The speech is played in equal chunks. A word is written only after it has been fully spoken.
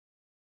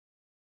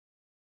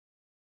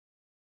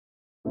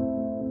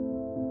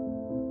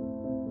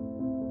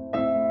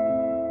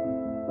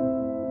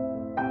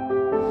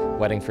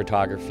Wedding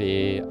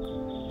photography,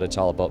 it's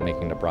all about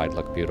making the bride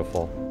look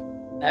beautiful.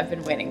 I've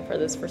been waiting for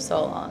this for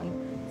so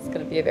long. It's going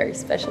to be a very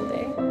special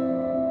day.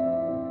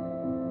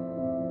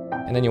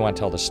 And then you want to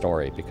tell the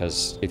story,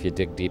 because if you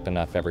dig deep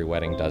enough, every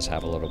wedding does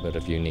have a little bit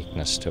of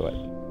uniqueness to it.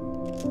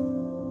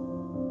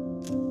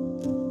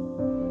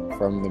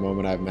 From the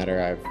moment I've met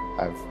her,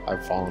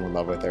 I've fallen in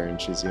love with her,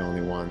 and she's the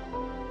only one.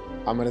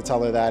 I'm going to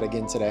tell her that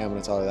again today. I'm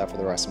going to tell her that for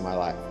the rest of my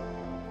life.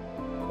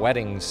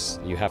 Weddings,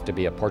 you have to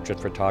be a portrait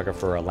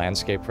photographer, a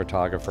landscape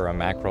photographer, a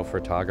macro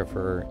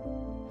photographer.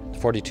 The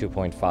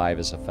 42.5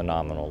 is a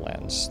phenomenal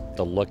lens.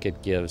 The look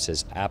it gives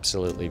is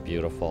absolutely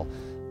beautiful.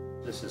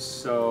 This is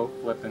so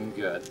flippin'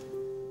 good.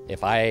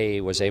 If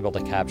I was able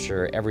to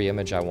capture every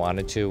image I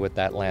wanted to with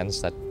that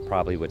lens, that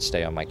probably would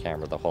stay on my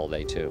camera the whole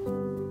day too.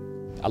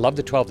 I love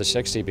the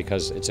 12-60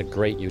 because it's a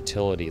great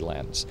utility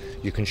lens.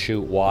 You can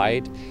shoot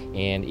wide,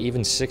 and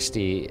even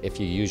 60, if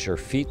you use your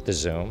feet to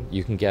zoom,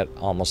 you can get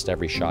almost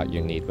every shot you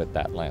need with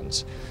that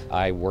lens.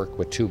 I work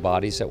with two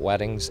bodies at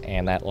weddings,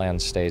 and that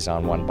lens stays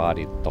on one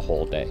body the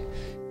whole day.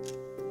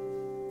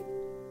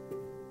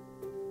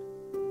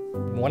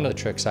 One of the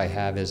tricks I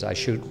have is I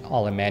shoot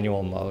all in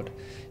manual mode.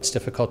 It's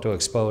difficult to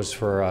expose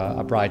for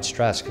a bride's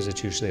dress because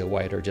it's usually a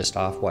white or just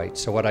off-white.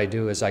 So what I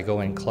do is I go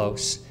in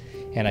close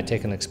and I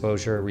take an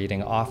exposure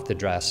reading off the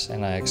dress,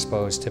 and I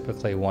expose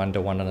typically 1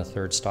 to 1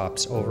 1/3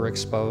 stops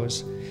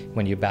overexpose.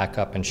 When you back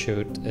up and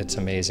shoot, it's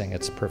amazing.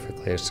 It's a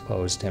perfectly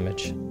exposed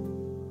image.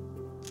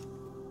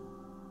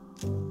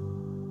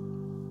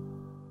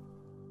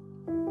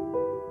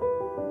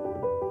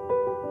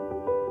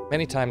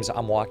 Many times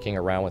I'm walking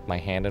around with my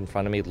hand in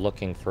front of me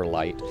looking for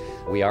light.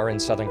 We are in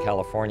Southern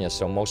California,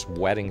 so most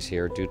weddings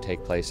here do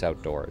take place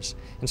outdoors.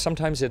 And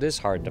sometimes it is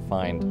hard to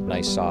find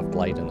nice soft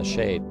light in the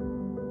shade.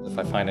 If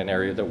I find an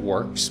area that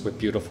works with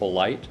beautiful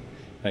light,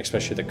 and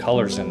especially the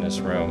colors in this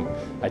room,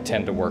 I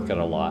tend to work it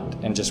a lot.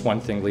 And just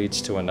one thing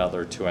leads to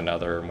another,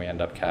 and we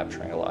end up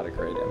capturing a lot of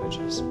great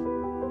images.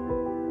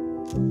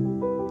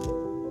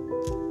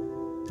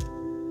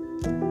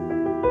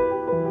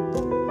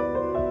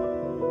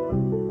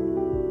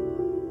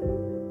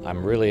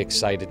 I'm really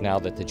excited now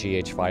that the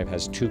GH5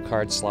 has 2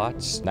 card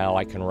slots. Now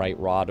I can write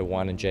RAW to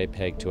one and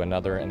JPEG to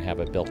another and have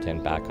a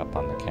built-in backup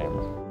on the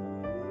camera.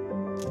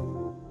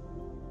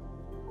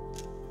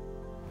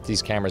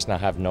 These cameras now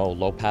have no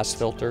low-pass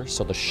filter,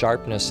 so the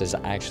sharpness is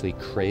actually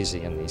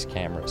crazy in these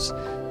cameras.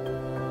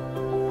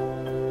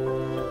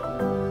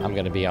 I'm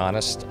going to be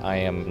honest, I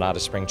am not a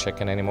spring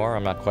chicken anymore.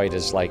 I'm not quite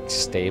as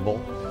stable.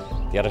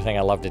 The other thing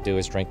I love to do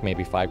is drink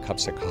maybe 5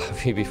 cups of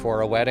coffee before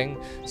a wedding,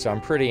 so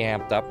I'm pretty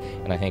amped up,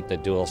 and I think the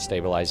dual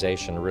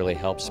stabilization really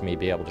helps me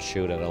be able to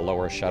shoot at a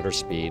lower shutter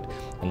speed.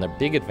 And the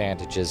big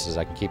advantage is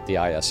I can keep the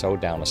ISO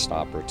down a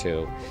stop or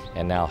two,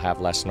 and now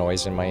have less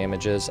noise in my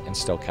images and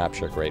still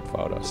capture great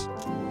photos.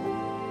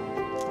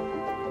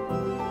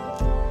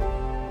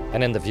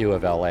 And in the view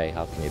of LA,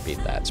 how can you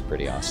beat that? It's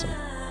pretty awesome.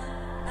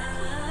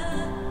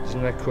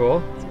 Isn't that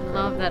cool? I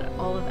love that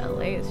all of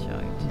LA is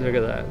showing too. Look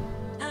at that.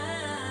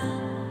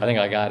 I think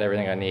I got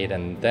everything I need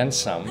and then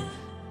some.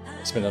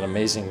 It's been an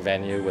amazing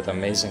venue with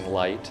amazing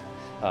light.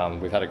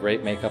 We've had a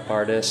great makeup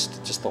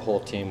artist. Just the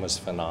whole team was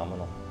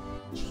phenomenal.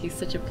 He's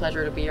such a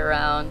pleasure to be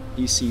around.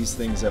 He sees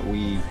things that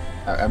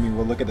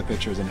we'll look at the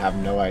pictures and have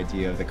no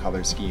idea of the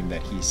color scheme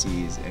that he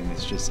sees, and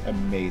it's just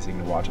amazing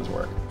to watch his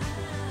work.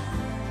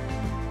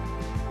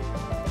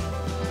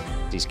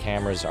 These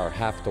cameras are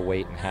half the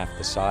weight and half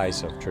the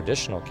size of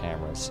traditional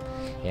cameras.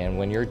 And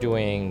when you're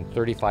doing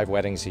 35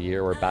 weddings a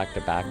year or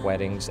back-to-back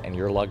weddings and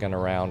you're lugging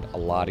around a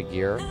lot of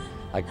gear,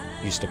 I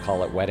used to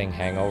call it wedding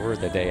hangover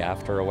the day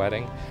after a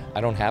wedding.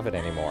 I don't have it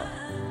anymore.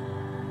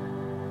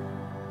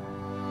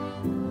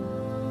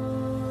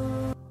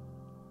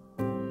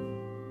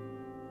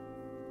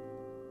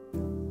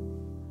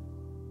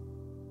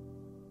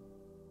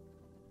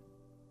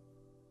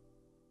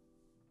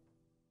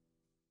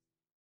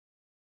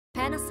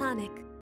 Panasonic.